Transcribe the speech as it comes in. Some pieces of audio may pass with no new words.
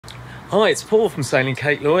Hi, it's Paul from Sailing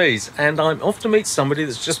Kate Louise, and I'm off to meet somebody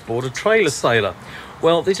that's just bought a trailer sailor.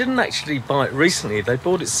 Well, they didn't actually buy it recently, they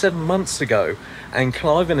bought it 7 months ago, and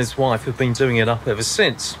Clive and his wife have been doing it up ever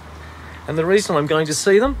since. And the reason I'm going to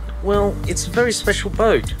see them? Well, it's a very special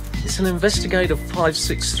boat. It's an Investigator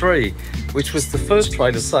 563, which was the first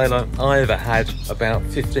trailer sailor I ever had about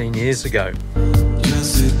 15 years ago.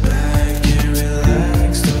 Just sit back and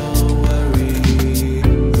relax, don't worry,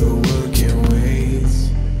 the work can wait,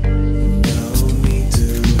 no need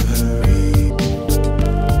to hurry.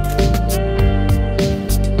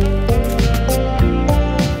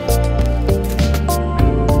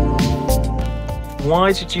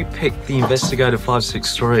 Why did you pick the Investigator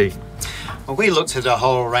 563? Well, we looked at a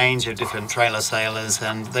whole range of different trailer sailors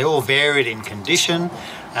and they all varied in condition.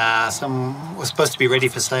 Some were supposed to be ready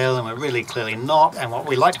for sail and were really clearly not. And what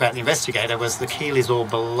we liked about the Investigator was the keel is all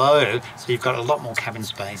below, so you've got a lot more cabin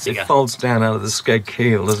space. It folds down out of the skeg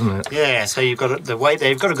keel, doesn't it? Yeah, so you've got the weight.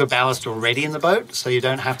 They've got a good ballast already in the boat, so you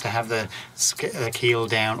don't have to have the keel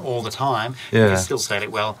down all the time. Yeah. You can still sail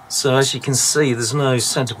it well. So as you can see, there's no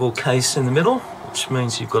centerboard case in the middle, which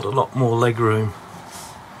means you've got a lot more leg room.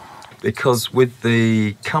 Because with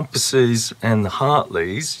the compasses and the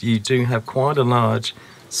Hartleys, you do have quite a large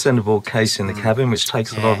centerboard case in the cabin, which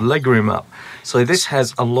takes a lot of leg room up. So this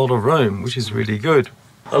has a lot of room, which is really good.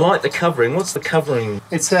 I like the covering. What's the covering?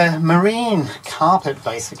 It's a marine carpet,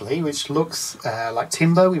 basically, which looks like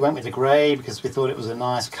timber. We went with the grey because we thought it was a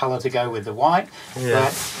nice colour to go with the white. Yeah.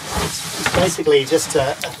 But it's basically just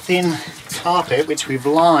a thin carpet which we've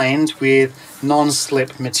lined with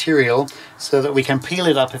non-slip material so that we can peel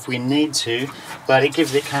it up if we need to, but it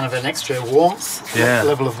gives it kind of an extra warmth,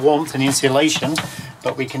 level of warmth and insulation.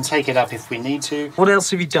 But we can take it up if we need to. What else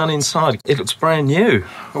have you done inside? It looks brand new.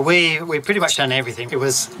 Well, we pretty much done everything. It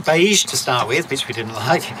was beige to start with, which we didn't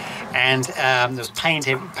like, and there was paint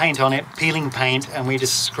on it, peeling paint, and we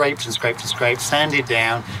just scraped and scraped and scraped, sanded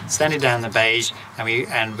down the beige,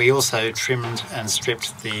 and we also trimmed and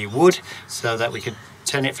stripped the wood so that we could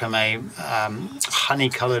turn it from a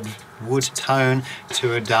honey-coloured wood tone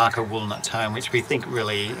to a darker walnut tone, which we think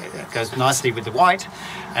really goes nicely with the white,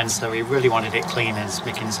 and so we really wanted it clean and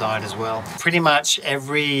slick inside as well. Pretty much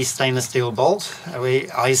every stainless steel bolt,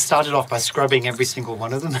 I started off by scrubbing every single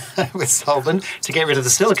one of them with solvent to get rid of the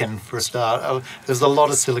silicone for a start. There's a lot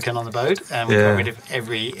of silicone on the boat, and we got rid of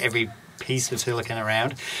every piece of silicone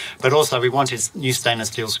around, but also we wanted new stainless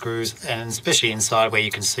steel screws, and especially inside where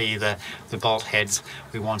you can see the bolt heads,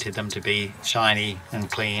 we wanted them to be shiny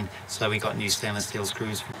and clean, so we got new stainless steel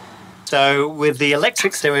screws. So with the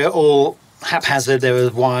electrics, they were all haphazard, there were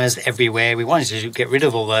wires everywhere. We wanted to get rid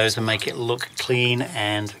of all those and make it look clean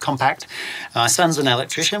and compact. My son's an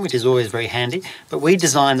electrician, which is always very handy, but we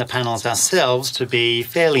designed the panels ourselves to be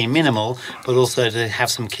fairly minimal, but also to have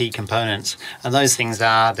some key components. And those things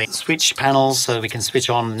are the switch panels, so we can switch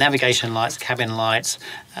on navigation lights, cabin lights,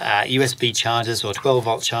 USB chargers or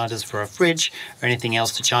 12-volt chargers for a fridge or anything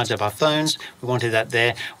else to charge up our phones. We wanted that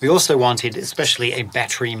there. We also wanted especially a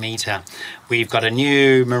battery meter. We've got a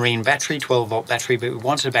new marine battery, 12-volt battery, but we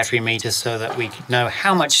wanted a battery meter so that we know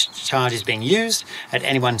how much charge is being used at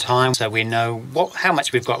any one time, so we know how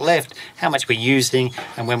much we've got left, how much we're using,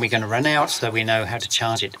 and when we're going to run out, so we know how to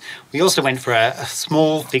charge it. We also went for a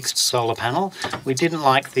small fixed solar panel. We didn't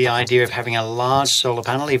like the idea of having a large solar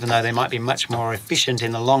panel, even though they might be much more efficient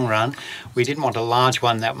in the long run. We didn't want a large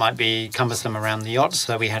one that might be cumbersome around the yacht,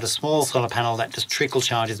 so we had a small solar panel that just trickle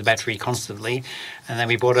charges the battery constantly. And then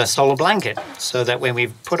we bought a solar blanket so that when we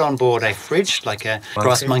put on board a fridge, like a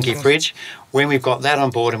Brass Monkey fridge, when we've got that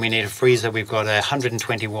on board and we need a freezer, we've got a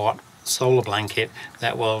 120 watt solar blanket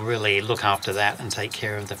that will really look after that and take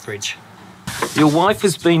care of the fridge. Your wife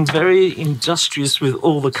has been very industrious with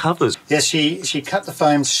all the covers. Yes, she cut the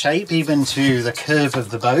foam shape even to the curve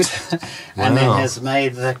of the boat and then has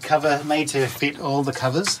made the cover made to fit all the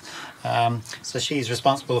covers. So she's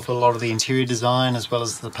responsible for a lot of the interior design as well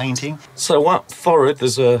as the painting. So up forward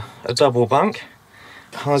there's a double bunk,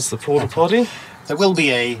 hides the porta potty. There will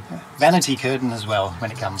be a vanity curtain as well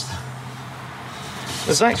when it comes.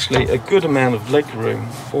 There's actually a good amount of leg room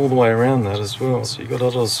all the way around that as well, so you've got a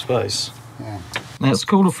lot of space. Yeah. Now it's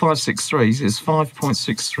called a 563, it's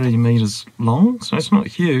 5.63 metres long, so it's not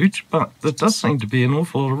huge, but there does seem to be an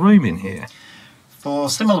awful lot of room in here. For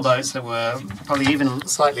similar boats that were probably even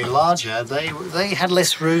slightly larger, they had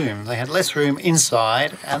less room. They had less room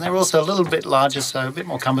inside, and they were also a little bit larger, so a bit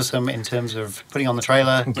more cumbersome in terms of putting on the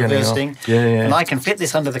trailer, reversing. Yeah. And I can fit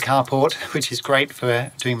this under the carport, which is great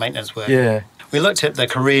for doing maintenance work. Yeah. We looked at the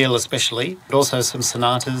Carril especially, but also some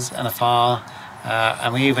Sonatas and a Far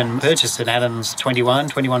And we even purchased an Adams 21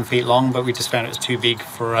 feet long, but we just found it was too big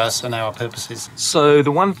for us and our purposes. So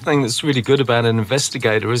the one thing that's really good about an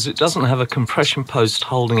Investigator is it doesn't have a compression post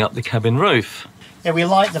holding up the cabin roof. Yeah, we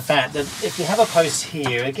like the fact that if you have a post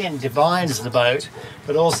here, again, divides the boat,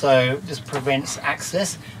 but also just prevents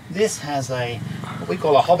access. This has what we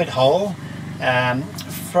call a hobbit hole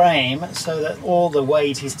frame, so that all the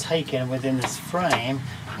weight is taken within this frame,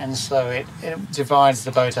 and so it divides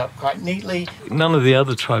the boat up quite neatly. None of the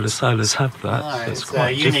other trailer sailors have that. No, It's it's quite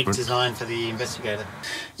a unique different. design for the Investigator.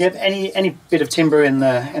 Yep, any bit of timber in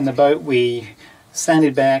the boat we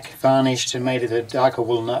sanded back, varnished, and made it a darker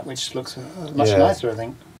wool nut, which looks much nicer, I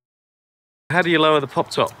think. How do you lower the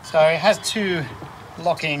pop top? So it has two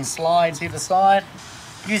locking slides either side.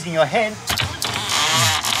 Using your head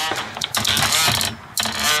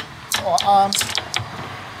or arms.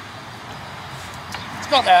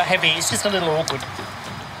 It's not that heavy, it's just a little awkward.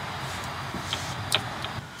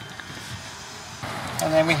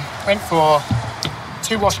 And then we went for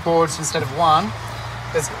 2 washboards instead of 1.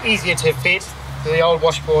 It's easier to fit. The old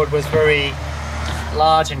washboard was very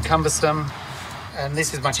large and cumbersome, and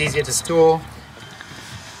this is much easier to store.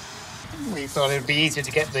 We thought it would be easier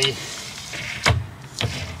to get the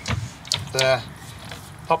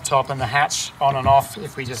pop top and the hatch on and off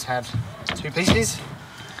if we just had 2 pieces,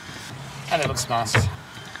 and it looks nice.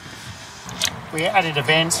 We added a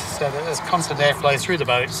vent so that there's constant airflow through the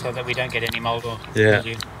boat so that we don't get any mould or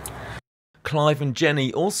mildew. Clive and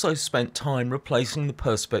Jenny also spent time replacing the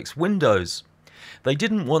Perspex windows. They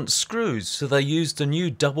didn't want screws, so they used a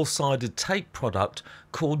new double-sided tape product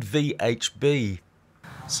called VHB.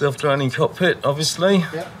 Self-draining cockpit, obviously.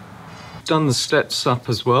 Yep. Done the steps up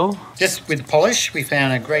as well. Just with polish, we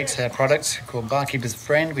found a great product called Barkeeper's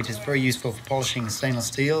Friend, which is very useful for polishing stainless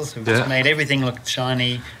steel. So we've just made everything look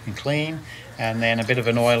shiny and clean, and then a bit of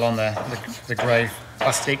an oil on the grey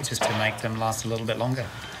plastic just to make them last a little bit longer.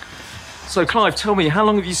 So Clive, tell me, how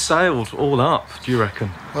long have you sailed all up, do you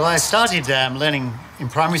reckon? Well, I started learning in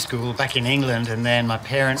primary school back in England, and then my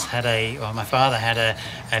father had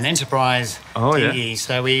an enterprise dinghy,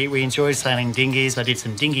 so we enjoyed sailing dinghies. I did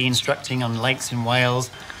some dinghy instructing on lakes in Wales.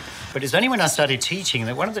 But it's only when I started teaching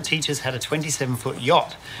that one of the teachers had a 27-foot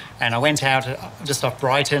yacht, and I went out just off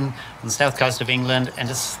Brighton on the south coast of England and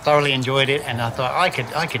just thoroughly enjoyed it, and I thought I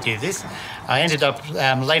could do this. I ended up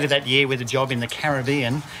later that year with a job in the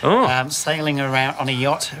Caribbean, sailing around on a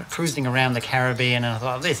yacht, cruising around the Caribbean, and I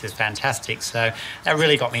thought, this is fantastic. So that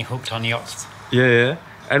really got me hooked on yachts. Yeah.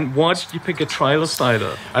 And why did you pick a trailer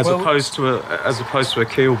sailor as opposed to a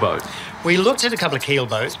keel boat? We looked at a couple of keel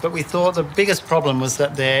boats, but we thought the biggest problem was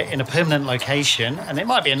that they're in a permanent location, and it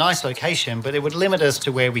might be a nice location, but it would limit us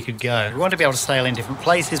to where we could go. We want to be able to sail in different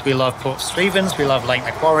places. We love Port Stephens, we love Lake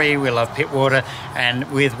Macquarie, we love Pittwater, and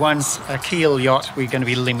with a keel yacht, we're going to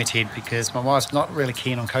be limited because my wife's not really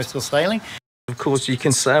keen on coastal sailing. Of course, you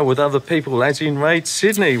can sail with other people as in Raid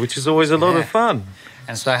Sydney, which is always a lot of fun.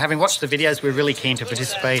 And so having watched the videos, we're really keen to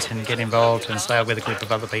participate and get involved and sail with a group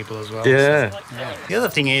of other people as well. Yeah. The other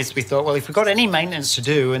thing is we thought, well, if we've got any maintenance to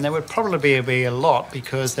do, and there would probably be a lot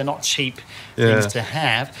because they're not cheap things to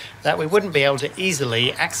have, that we wouldn't be able to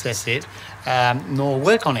easily access it nor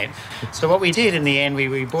work on it. So what we did in the end,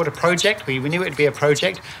 we bought a project. We knew it would be a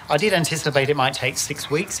project. I did anticipate it might take 6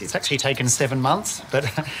 weeks. It's actually taken 7 months, but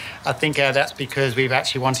I think that's because we've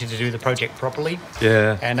actually wanted to do the project properly.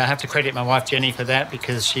 Yeah. And I have to credit my wife Jenny for that,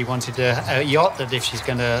 because she wanted a yacht that if she's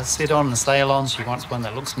going to sit on and sail on, she wants one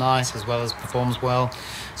that looks nice as well as performs well.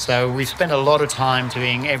 So we've spent a lot of time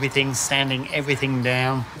doing everything, sanding everything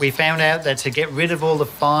down. We found out that to get rid of all the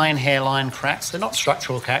fine hairline cracks, they're not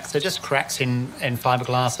structural cracks, they're just cracks in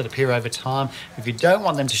fiberglass that appear over time. If you don't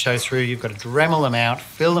want them to show through, you've got to Dremel them out,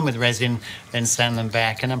 fill them with resin, then sand them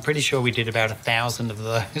back. And I'm pretty sure we did about 1,000 of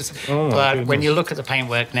those. But when you look at the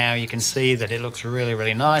paintwork now, you can see that it looks really,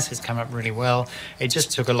 really nice. It's come up really well. It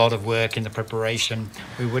just took a lot of work in the preparation.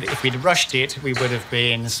 If we'd rushed it, we would have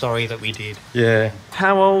been sorry that we did. Yeah.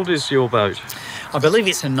 How old is your boat? I believe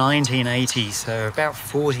it's a 1980, so about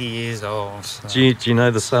 40 years old. So. Do you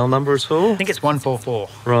know the sail number at all? I think it's 144.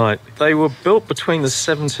 Right. They were built between the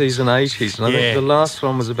 70s and 80s, and I think the last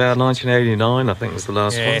one was about 1989, I think was the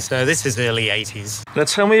last one. Yeah, so this is early 80s. Now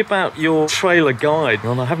tell me about your trailer guide.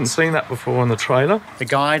 Well, I haven't seen that before on the trailer. The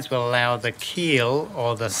guides will allow the keel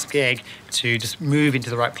or the skeg to just move into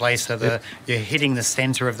the right place so that you're hitting the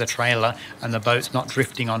centre of the trailer and the boat's not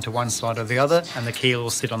drifting onto one side or the other, and the keel will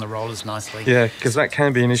sit on the rollers nicely. Yeah, because that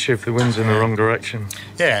can be an issue if the wind's in the wrong direction.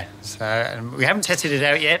 Yeah, so we haven't tested it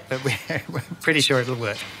out yet, but we're pretty sure it'll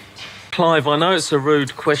work. Clive, I know it's a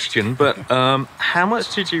rude question, but how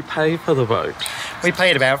much did you pay for the boat? We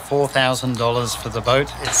paid about $4,000 for the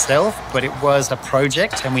boat itself, but it was a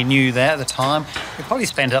project and we knew that at the time. We probably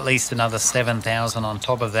spent at least another $7,000 on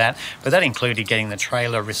top of that, but that included getting the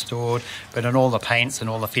trailer restored, but on all the paints and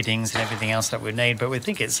all the fittings and everything else that we need. But we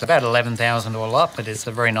think it's about $11,000 all up, but it's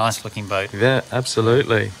a very nice looking boat. Yeah,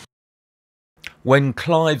 absolutely. When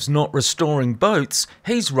Clive's not restoring boats,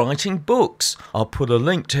 he's writing books. I'll put a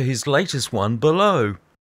link to his latest one below.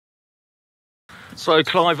 So,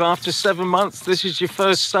 Clive, after 7 months, this is your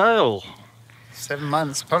first sail. 7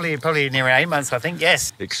 months, probably near 8 months, I think,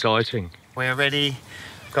 yes. Exciting. We're ready,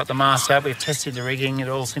 got the mast up, we've tested the rigging, it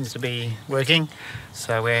all seems to be working.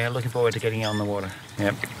 So we're looking forward to getting on the water.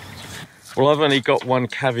 Yep. Well, I've only got one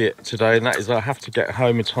caveat today, and that is I have to get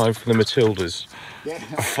home in time for the Matildas. Yeah.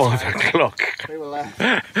 5 o'clock. We will,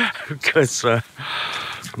 Because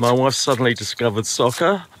my wife suddenly discovered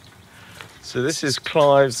soccer. So this is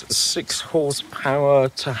Clive's 6 horsepower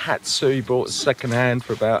Tohatsu he bought second hand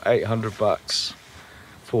for about $800,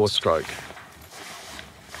 4-stroke.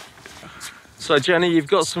 So Jenny, you've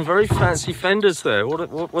got some very fancy fenders there.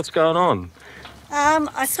 What's going on?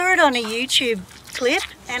 I saw it on a YouTube clip,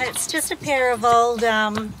 and it's just a pair of old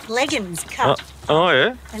leggings cut Oh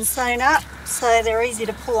yeah? and sewn up, so they're easy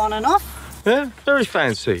to pull on and off. Yeah, very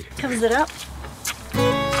fancy. Covers it up.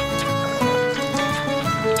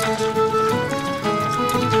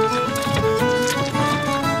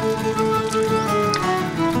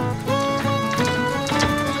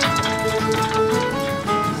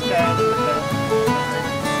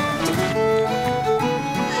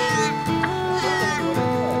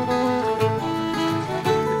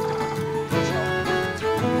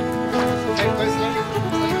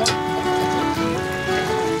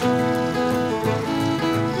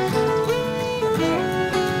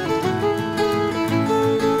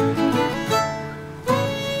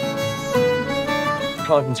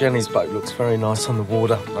 Clive and Jenny's boat looks very nice on the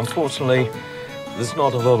water. Unfortunately, there's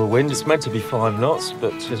not a lot of wind. It's meant to be 5 knots,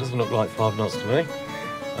 but it doesn't look like 5 knots to me.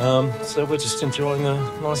 So we're just enjoying a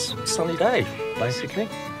nice sunny day, basically.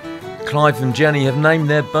 Clive and Jenny have named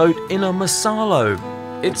their boat Ina Masalo.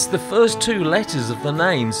 It's the first 2 letters of the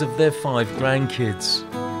names of their 5 grandkids.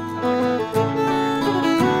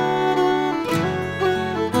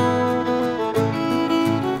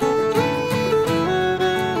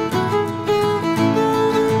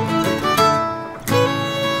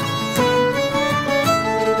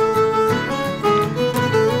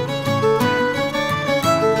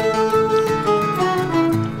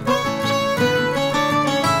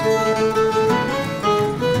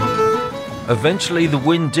 Eventually the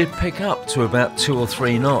wind did pick up to about 2 or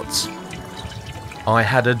 3 knots. I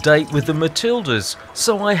had a date with the Matildas,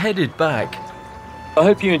 so I headed back. I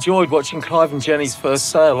hope you enjoyed watching Clive and Jenny's first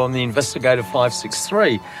sail on the Investigator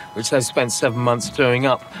 563, which they spent 7 months doing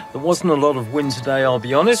up. There wasn't a lot of wind today, I'll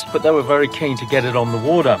be honest, but they were very keen to get it on the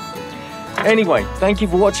water. Anyway, thank you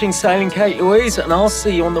for watching Sailing Kate Louise, and I'll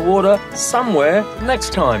see you on the water somewhere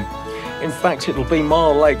next time. In fact, it'll be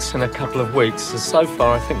Mile Lakes in a couple of weeks. So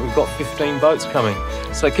far, I think we've got 15 boats coming.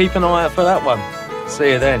 So keep an eye out for that one.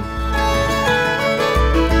 See you then.